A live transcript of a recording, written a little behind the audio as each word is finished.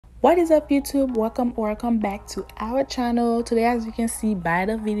What is up, YouTube? Welcome back to our channel. Today, as you can see by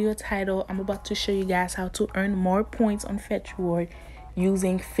the video title, I'm about to show you guys how to earn more points on Fetch Reward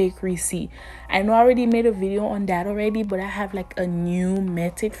using fake receipt. I know I already made a video on that already, but I have like a new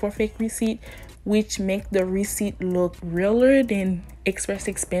method for fake receipt which make the receipt look realer than express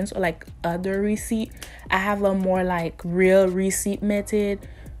expense or like other receipt. I have a more like real receipt method,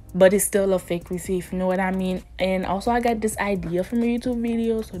 but it's still a fake receipt, if you know what I mean. And also I got this idea from a YouTube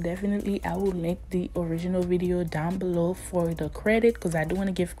video, so definitely I will link the original video down below for the credit, because I do want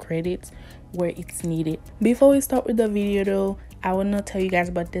to give credits where it's needed. Before we start with the video though, I want to tell you guys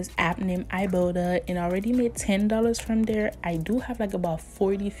about this app named Ibotta, and I already made $10 from there. I do have like about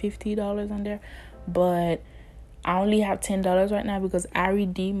 $40-50 on there, but I only have $10 right now because I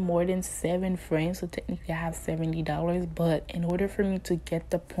redeemed more than 7 frames, so technically I have $70. But in order for me to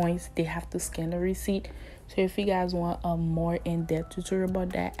get the points, they have to scan the receipt. So if you guys want a more in-depth tutorial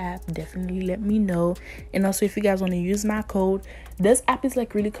about that app, definitely let me know. And also if you guys want to use my code, this app is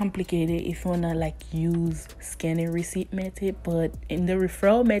like really complicated if you want to like use scanning receipt method, but in the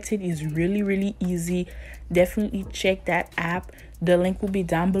referral method is really easy. Definitely check that app. The link will be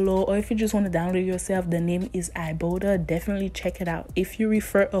down below, or if you just want to download it yourself, the name is Ibotta. Definitely check it out. If you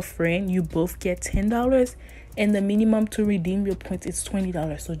refer a friend, you both get $10, and the minimum to redeem your points is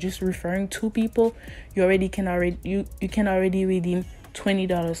 $20. So just referring 2 people, you can already redeem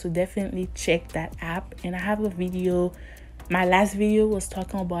 $20. So definitely check that app. And I have a video, my last video was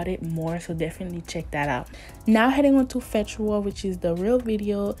talking about it more, so definitely check that out. Now heading on to Fetch Reward, which is the real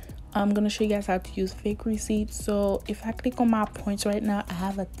video. I'm gonna show you guys how to use fake receipts. So if I click on my points right now, I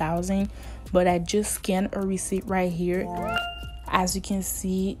have 1,000, but I just scanned a receipt right here. As you can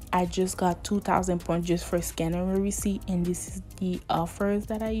see, I just got 2,000 points just for scanning a receipt, and this is the offers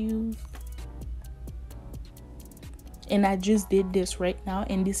that I use. And I just did this right now,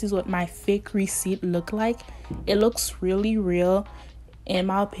 and this is what my fake receipt look like. It looks really real in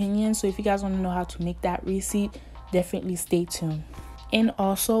my opinion. So if you guys want to know how to make that receipt, definitely stay tuned. And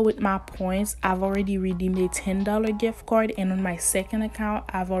also with my points, I've already redeemed a $10 gift card, and on my second account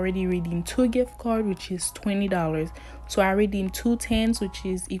I've already redeemed 2 gift cards, which is $20. So I redeemed 2 10s, which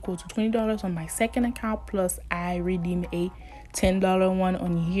is equal to $20 on my second account, plus I redeemed a $10 one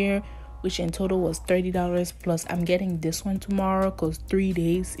on here, which in total was $30. Plus I'm getting this one tomorrow because 3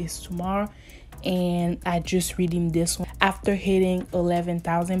 days is tomorrow, and I just redeemed this one after hitting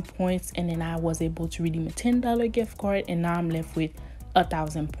 11,000 points, and then I was able to redeem a $10 gift card, and now I'm left with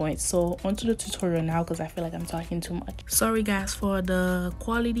 1,000 points. So onto the tutorial now, because I feel like I'm talking too much. Sorry guys for the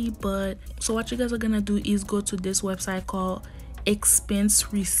quality, but so what you guys are gonna do is go to this website called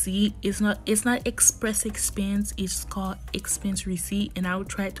expense receipt. It's not express expense, it's called expense receipt, and I will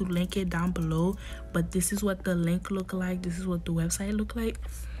try to link it down below. But this is what the link look like, this is what the website look like.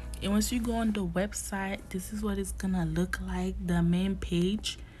 And once you go on the website, this is what it's gonna look like, the main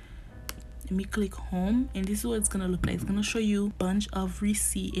page. Let me click home, and this is what it's gonna look like. It's gonna show you a bunch of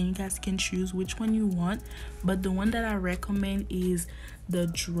receipt, and you guys can choose which one you want, but the one that I recommend is the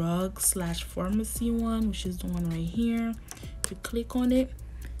drug/pharmacy one, which is the one right here. You click on it,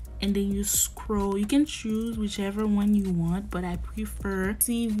 and then you scroll. You can choose whichever one you want, but I prefer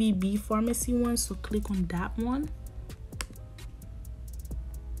CVB pharmacy one, so click on that one.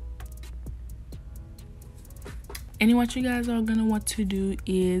 And what you guys are gonna want to do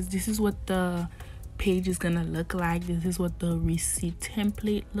is, this is what the page is gonna look like. This is what the receipt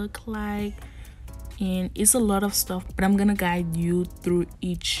template look like, and it's a lot of stuff, but I'm gonna guide you through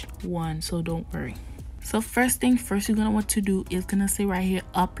each one, so don't worry. So first thing first, you're gonna want to do is gonna say right here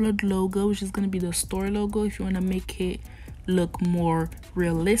upload logo, which is gonna be the store logo if you want to make it look more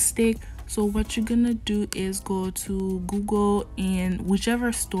realistic. So what you're gonna do is go to Google, and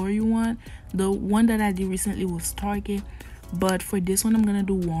whichever store you want. The one that I did recently was Target, but for this one I'm gonna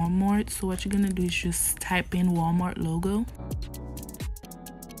do Walmart. So what you're gonna do is just type in Walmart logo.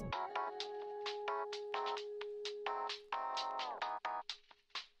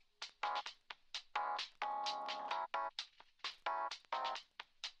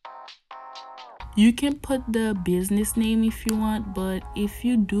 You can put the business name if you want, but if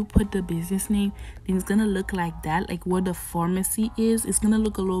you do put the business name, then it's gonna look like that, like where the pharmacy is. It's gonna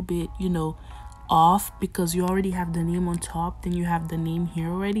look a little bit, you know, off, because you already have the name on top, then you have the name here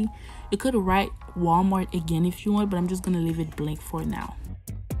already. You could write Walmart again if you want, but I'm just gonna leave it blank for now.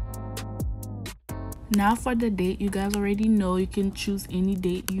 Now for the date, you guys already know you can choose any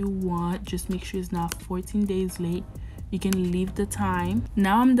date you want. Just make sure it's not 14 days late. You can leave the time.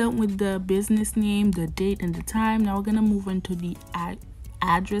 Now I'm done with the business name, the date, and the time. Now we're gonna move into the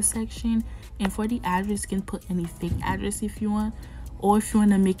address section, and for the address you can put any fake address if you want, or if you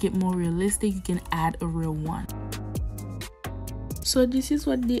want to make it more realistic, you can add a real one. So this is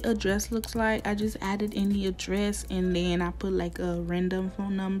what the address looks like. I just added in the address, and then I put like a random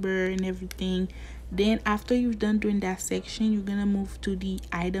phone number and everything. Then after you've done doing that section, you're gonna move to the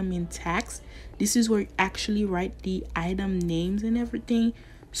item and tax. This is where you actually write the item names and everything,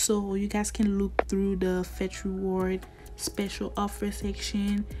 so you guys can look through the fetch reward special offer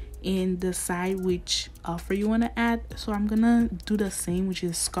section and decide which offer you want to add. So I'm gonna do the same, which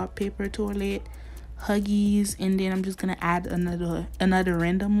is Scott paper toilet, Huggies, and then I'm just gonna add another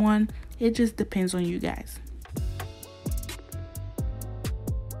random one. It just depends on you guys.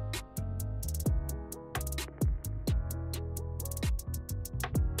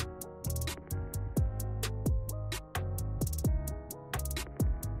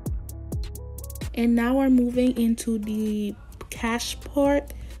 And now we're moving into the cash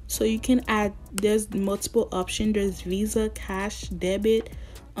part. So you can add, there's multiple options. There's Visa, cash, debit.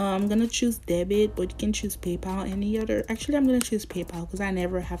 I'm gonna choose debit, but you can choose PayPal, any other. Actually, I'm gonna choose PayPal because I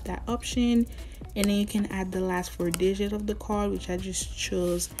never have that option. And then you can add the last 4 digits of the card, which I just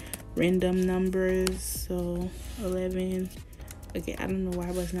chose random numbers. So 11. Okay, I don't know why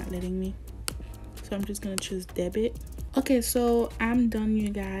it was not letting me. So I'm just gonna choose debit. Okay, so I'm done, you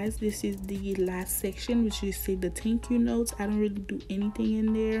guys. This is the last section, which is say the thank you notes. I don't really do anything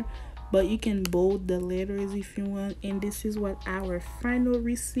in there, but you can bold the letters if you want. And this is what our final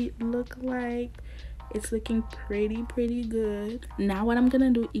receipt look like. It's looking pretty good. Now what I'm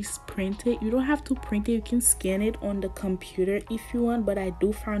gonna do is print it. You don't have to print it, you can scan it on the computer if you want, but I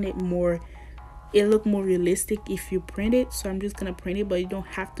do find it look more realistic if you print it. So I'm just gonna print it, but you don't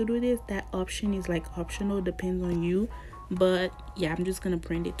have to do this. That option is like optional, depends on you. But yeah, I'm just gonna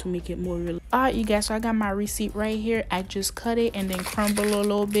print it to make it more real. All right, you guys, so I got my receipt right here. I just cut it and then crumble a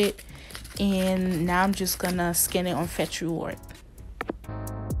little bit, and now I'm just gonna scan it on fetch reward.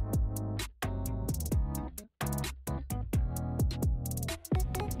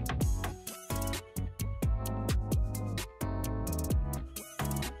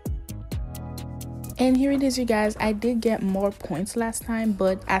 And here it is, you guys. I did get more points last time,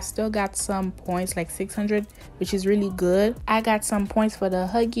 but I still got some points, like 600, which is really good. I got some points for the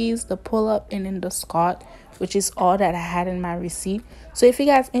Huggies, the pull-up, and then the Scott, which is all that I had in my receipt. So if you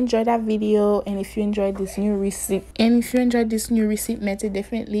guys enjoyed that video, and if you enjoyed this new receipt method,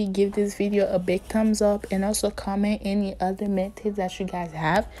 definitely give this video a big thumbs up, and also comment any other methods that you guys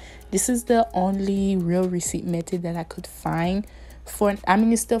have. This is the only real receipt method that I could find. I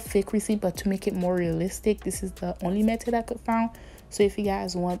mean, it's still fake receipt, but to make it more realistic, this is the only method I could find. So if you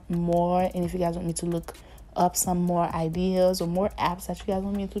guys want more, and if you guys want me to look up some more ideas or more apps that you guys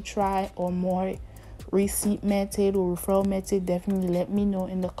want me to try, or more receipt method or referral method, definitely let me know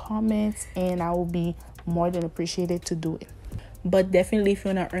in the comments, and I will be more than appreciated to do it. But definitely, if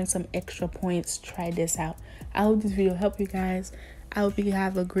you want to earn some extra points, try this out. I hope this video helped you guys. I hope you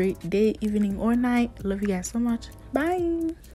have a great day, evening, or night. Love you guys so much. Bye.